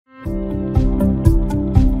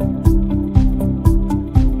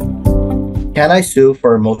Can I sue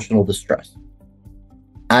for emotional distress?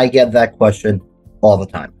 I get that question all the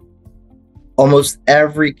time. Almost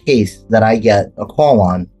every case that I get a call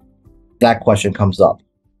on, that question comes up.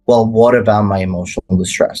 Well, what about my emotional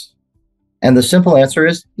distress? And the simple answer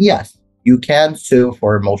is yes, you can sue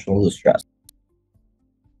for emotional distress.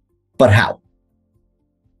 But how?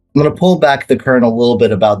 I'm going to pull back the curtain a little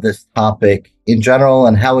bit about this topic in general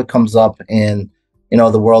and how it comes up in,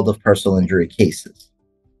 the world of personal injury cases.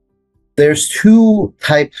 There's two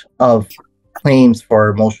types of claims for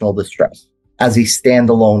emotional distress as a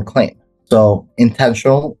standalone claim. So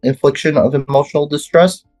intentional infliction of emotional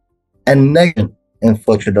distress and negligent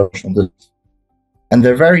infliction of emotional distress. And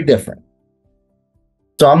they're very different.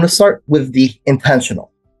 So I'm going to start with the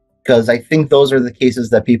intentional, because I think those are the cases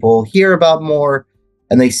that people hear about more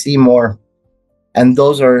and they see more. And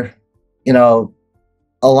those are,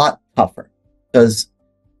 a lot tougher, because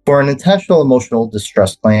for an intentional emotional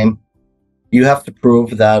distress claim, you have to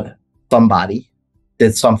prove that somebody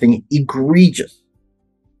did something egregious.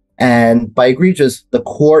 And by egregious, the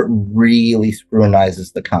court really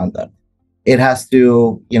scrutinizes the conduct. It has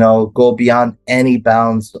to, go beyond any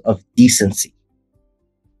bounds of decency.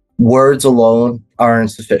 Words alone are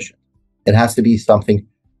insufficient. It has to be something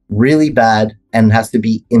really bad and has to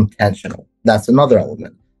be intentional. That's another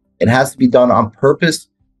element. It has to be done on purpose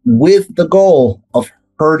with the goal of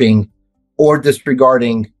hurting or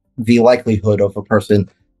disregarding the likelihood of a person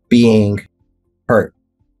being hurt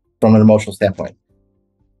from an emotional standpoint.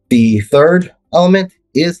 The third element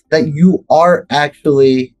is that you are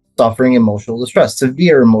actually suffering emotional distress,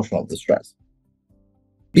 severe emotional distress.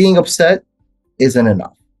 Being upset isn't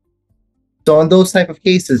enough. So in those type of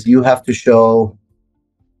cases, you have to show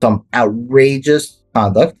some outrageous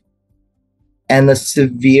conduct and a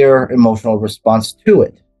severe emotional response to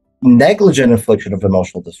it. Negligent infliction of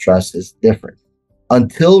emotional distress is different.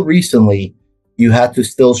 Until recently, you had to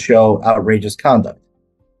still show outrageous conduct.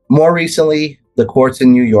 More recently, the courts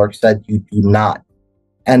in New York said you do not.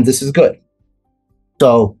 And this is good.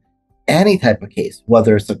 So any type of case,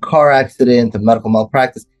 whether it's a car accident, a medical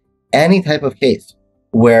malpractice, any type of case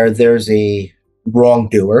where there's a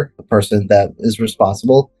wrongdoer, a person that is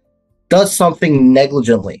responsible, does something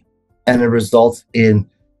negligently, and it results in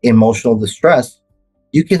emotional distress,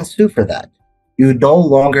 you can sue for that. You no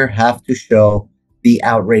longer have to show the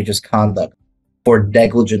outrageous conduct for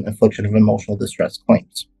negligent infliction of emotional distress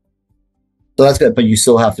claims. So that's good, but you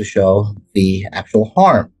still have to show the actual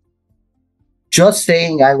harm. Just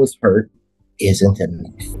saying I was hurt isn't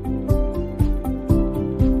enough.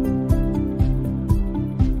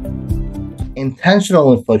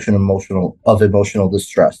 Intentional infliction of emotional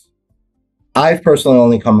distress. I've personally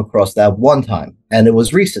only come across that one time, and it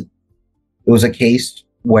was recent. It was a case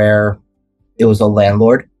where it was a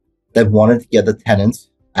landlord that wanted to get the tenants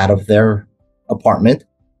out of their apartment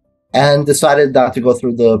and decided not to go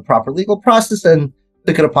through the proper legal process and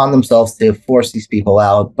took it upon themselves to force these people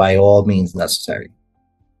out by all means necessary.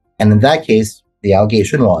 And in that case, the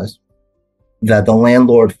allegation was that the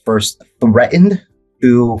landlord first threatened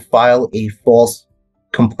to file a false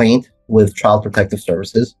complaint with Child Protective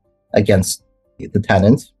Services against the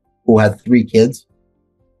tenants, who had 3 kids,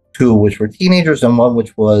 2 which were teenagers and 1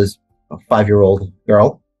 which was a 5-year-old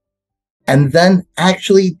girl. And then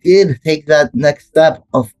actually did take that next step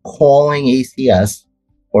of calling ACS,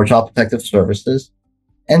 or Child Protective Services,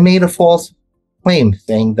 and made a false claim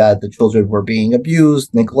saying that the children were being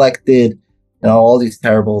abused, neglected, all these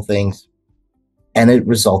terrible things. And it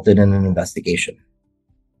resulted in an investigation.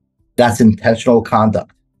 That's intentional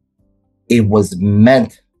conduct. It was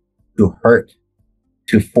meant to hurt,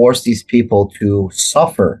 to force these people to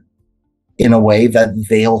suffer in a way that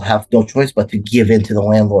they'll have no choice but to give in to the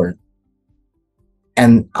landlord.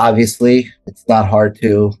 And obviously, it's not hard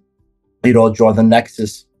to, draw the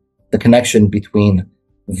nexus, the connection between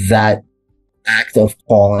that act of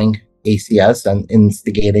calling ACS and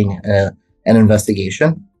instigating an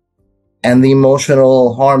investigation and the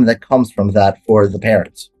emotional harm that comes from that for the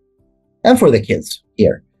parents and for the kids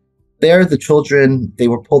here. There, the children, they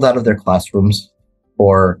were pulled out of their classrooms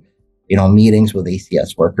for, meetings with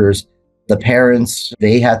ACS workers. The parents,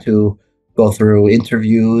 they had to go through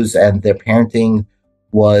interviews, and their parenting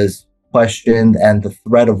was questioned, and the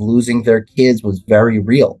threat of losing their kids was very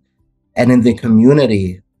real. And in the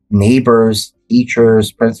community, neighbors,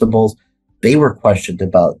 teachers, principals, they were questioned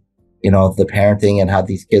about, the parenting and how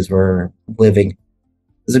these kids were living.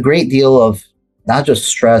 There's a great deal of not just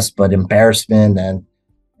stress, but embarrassment and,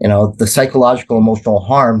 the psychological, emotional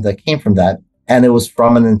harm that came from that. And it was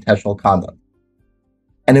from an intentional conduct.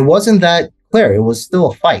 And it wasn't that clear. It was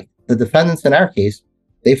still a fight. The defendants in our case,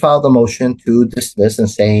 they filed a motion to dismiss and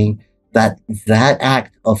saying that that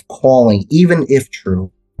act of calling, even if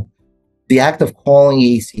true, the act of calling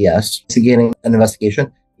ACS to getting an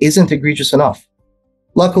investigation isn't egregious enough.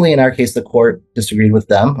 Luckily, in our case, the court disagreed with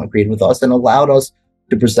them, agreed with us, and allowed us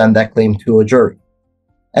to present that claim to a jury.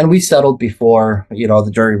 And we settled before,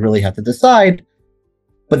 the jury really had to decide.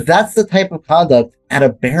 But that's the type of conduct at a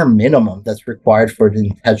bare minimum that's required for the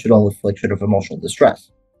intentional infliction of emotional distress.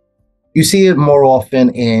 You see it more often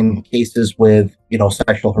in cases with,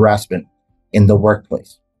 sexual harassment in the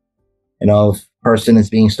workplace. If a person is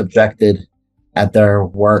being subjected at their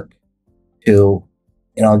work to,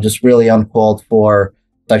 just really uncalled for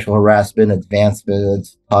sexual harassment,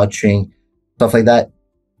 advancements, touching, stuff like that.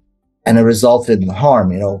 And it results in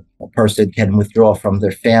harm. A person can withdraw from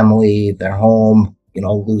their family, their home,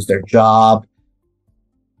 lose their job,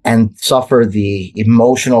 and suffer the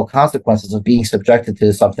emotional consequences of being subjected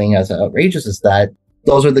to something as outrageous as that.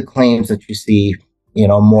 Those are the claims that you see,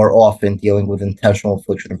 more often dealing with intentional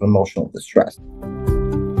infliction of emotional distress.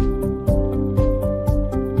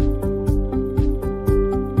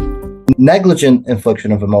 Negligent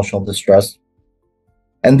infliction of emotional distress.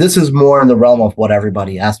 And this is more in the realm of what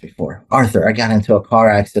everybody asked me for. Arthur, I got into a car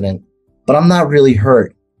accident, but I'm not really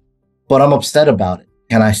hurt, but I'm upset about it.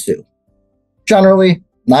 Can I sue? Generally,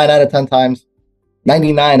 9 out of 10 times,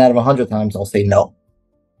 99 out of 100 times, I'll say no,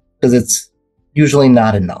 because it's usually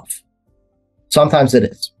not enough. Sometimes it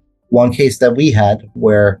is. One case that we had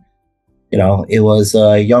where, it was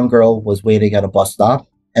a young girl was waiting at a bus stop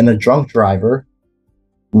and a drunk driver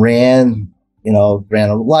ran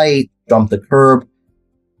a light, jumped the curb,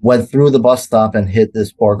 went through the bus stop and hit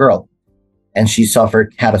this poor girl. And she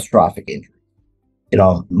suffered catastrophic injury.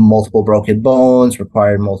 Multiple broken bones,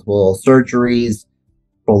 required multiple surgeries,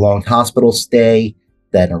 prolonged hospital stay,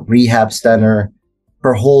 then a rehab center.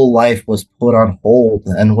 Her whole life was put on hold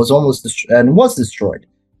and was destroyed.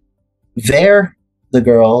 There, the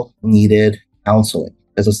girl needed counseling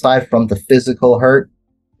because aside from the physical hurt,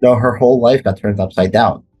 her whole life got turned upside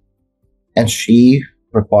down. And she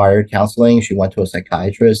required counseling. She went to a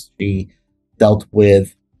psychiatrist. She dealt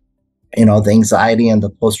with, the anxiety and the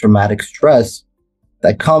post-traumatic stress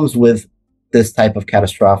that comes with this type of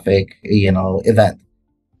catastrophic, event.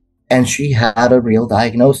 And she had a real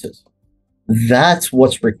diagnosis. That's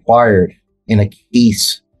what's required in a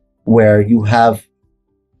case where you have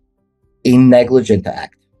a negligent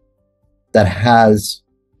act that has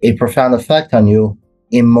a profound effect on you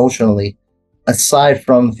emotionally, aside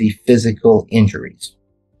from the physical injuries.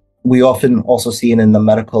 We often also see it in the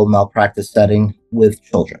medical malpractice setting with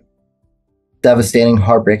children. Devastating,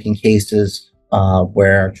 heartbreaking cases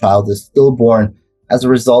where a child is stillborn as a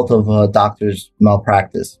result of a doctor's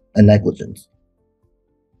malpractice and negligence.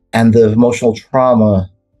 And the emotional trauma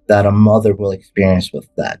that a mother will experience with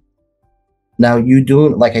that. Now,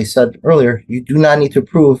 like I said earlier, you do not need to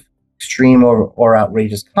prove extreme or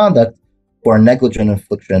outrageous conduct for a negligent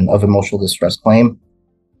infliction of emotional distress claim,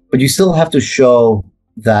 but you still have to show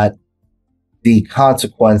that the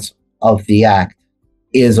consequence of the act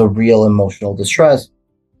is a real emotional distress.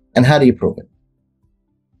 And how do you prove it?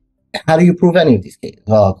 How do you prove any of these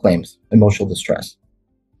claims, emotional distress?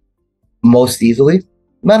 Most easily,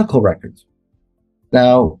 medical records.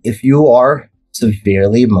 Now, if you are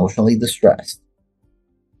severely emotionally distressed,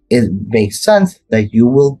 it makes sense that you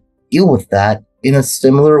will deal with that in a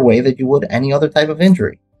similar way that you would any other type of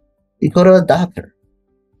injury. You go to a doctor,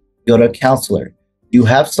 you go to a counselor, you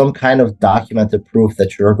have some kind of documented proof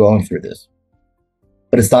that you're going through this.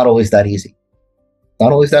 But it's not always that easy.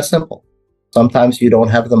 Not always that simple. Sometimes you don't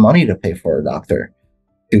have the money to pay for a doctor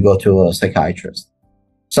to go to a psychiatrist.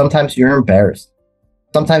 Sometimes you're embarrassed.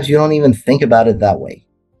 Sometimes you don't even think about it that way.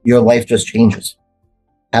 Your life just changes.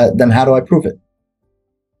 Then how do I prove it?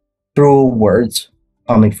 Through words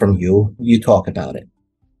coming from you. You talk about it.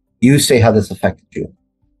 You say how this affected you.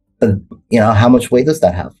 But, how much weight does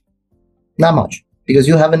that have? Not much, because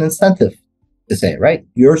you have an incentive to say it, right?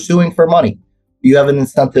 You're suing for money. You have an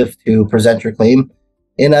incentive to present your claim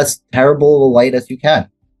in as terrible a light as you can.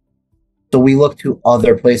 So we look to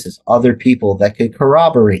other places, other people that could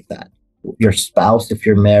corroborate that. Your spouse, if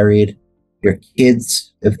you're married, your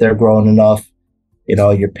kids, if they're grown enough,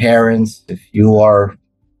 your parents, if you are,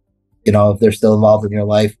 if they're still involved in your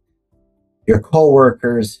life, your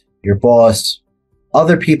coworkers, your boss,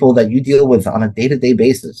 other people that you deal with on a day-to-day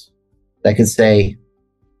basis that could say,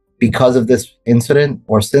 because of this incident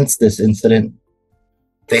or since this incident,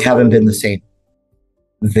 they haven't been the same.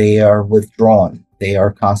 They are withdrawn. They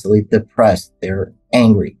are constantly depressed. They're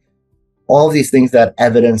angry. All of these things that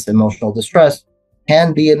evidence emotional distress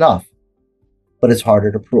can be enough, but it's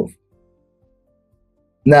harder to prove.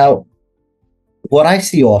 Now, what I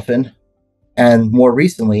see often And more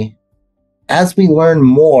recently, as we learn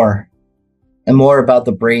more and more about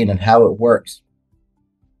the brain and how it works,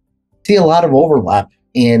 see a lot of overlap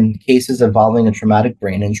in cases involving a traumatic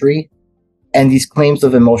brain injury and these claims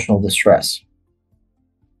of emotional distress.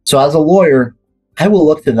 So, as a lawyer, I will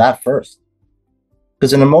look to that first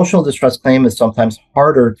because an emotional distress claim is sometimes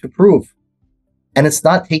harder to prove and it's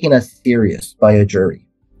not taken as serious by a jury.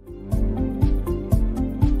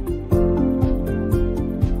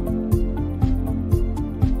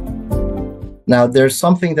 Now, there's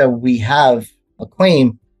something that we have a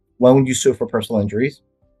claim when you sue for personal injuries.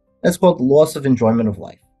 That's called loss of enjoyment of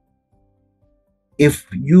life. If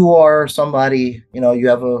you are somebody, you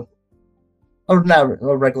have a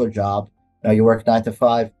regular job, you work 9 to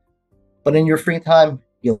 5, but in your free time,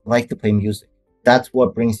 you like to play music. That's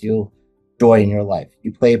what brings you joy in your life.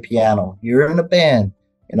 You play a piano, you're in a band.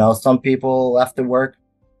 Some people after work,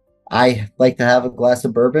 I like to have a glass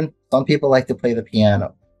of bourbon. Some people like to play the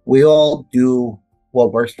piano. We all do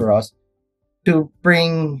what works for us to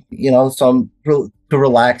bring, to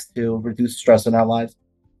relax, to reduce stress in our lives.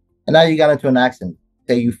 And now you got into an accident.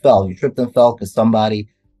 Say you tripped and fell because somebody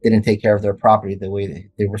didn't take care of their property the way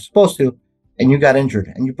they were supposed to, and you got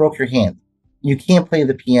injured and you broke your hand. You can't play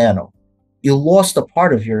the piano. You lost a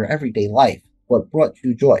part of your everyday life, what brought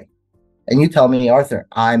you joy. And you tell me, Arthur,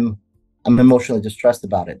 I'm emotionally distressed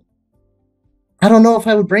about it. I don't know if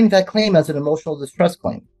I would bring that claim as an emotional distress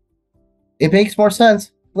claim. It makes more sense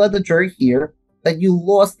to let the jury hear that you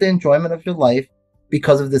lost the enjoyment of your life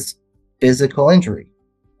because of this physical injury.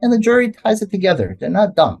 And the jury ties it together. They're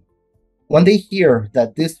not dumb. When they hear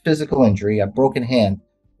that this physical injury, a broken hand,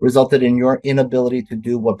 resulted in your inability to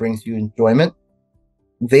do what brings you enjoyment,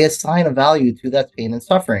 they assign a value to that pain and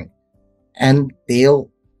suffering. And they'll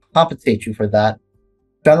compensate you for that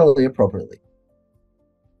generally appropriately.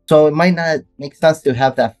 So it might not make sense to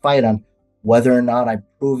have that fight on whether or not I'm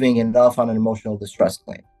proving enough on an emotional distress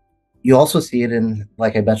claim. You also see it in,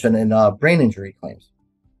 like I mentioned, in brain injury claims.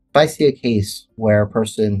 If I see a case where a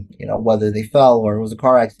person, whether they fell or it was a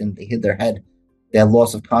car accident, they hit their head, they had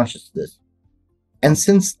loss of consciousness. And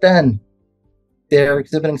since then, they're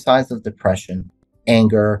exhibiting signs of depression,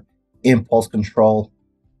 anger, impulse control.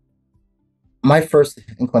 My first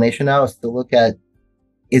inclination now is to look at,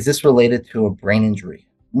 is this related to a brain injury?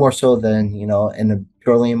 More so than, in a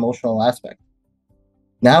purely emotional aspect.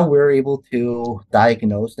 Now we're able to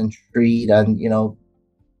diagnose and treat and,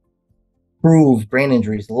 prove brain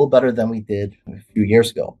injuries a little better than we did a few years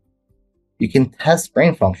ago. You can test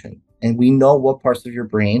brain function, and we know what parts of your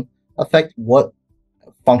brain affect what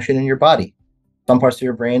function in your body. Some parts of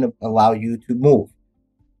your brain allow you to move,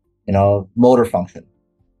 motor function.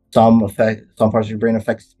 Some parts of your brain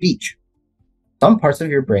affect speech. Some parts of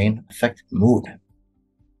your brain affect mood.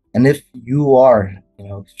 And if you are,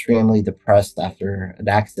 extremely depressed after an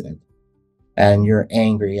accident and you're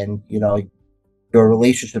angry and, your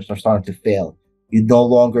relationships are starting to fail, you no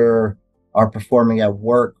longer are performing at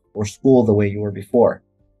work or school the way you were before,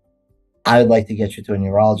 I would like to get you to a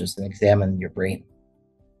neurologist and examine your brain.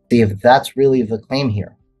 See if that's really the claim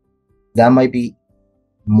here. That might be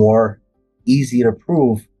more easy to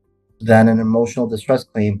prove than an emotional distress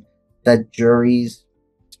claim that juries,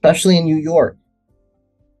 especially in New York,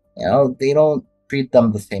 they don't treat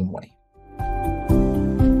them the same way.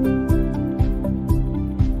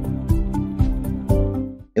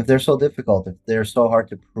 If they're so difficult, if they're so hard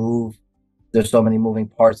to prove, there's so many moving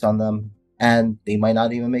parts on them, and they might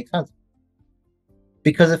not even make sense.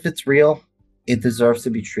 Because if it's real, it deserves to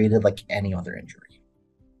be treated like any other injury.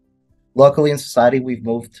 Luckily, in society, we've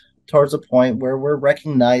moved towards a point where we're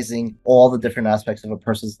recognizing all the different aspects of a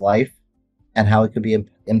person's life and how it could be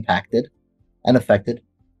impacted and affected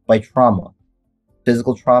by trauma,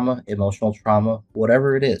 physical trauma, emotional trauma,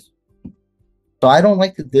 whatever it is. So I don't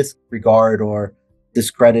like to disregard or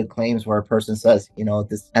discredit claims where a person says,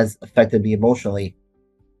 this has affected me emotionally.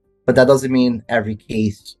 But that doesn't mean every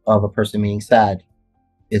case of a person being sad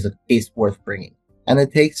is a case worth bringing. And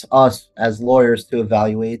it takes us as lawyers to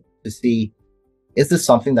evaluate to see, is this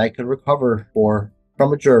something that I could recover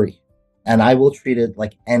from a jury? And I will treat it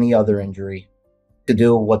like any other injury to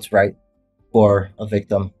do what's right for a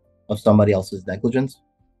victim of somebody else's negligence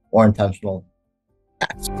or intentional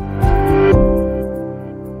acts.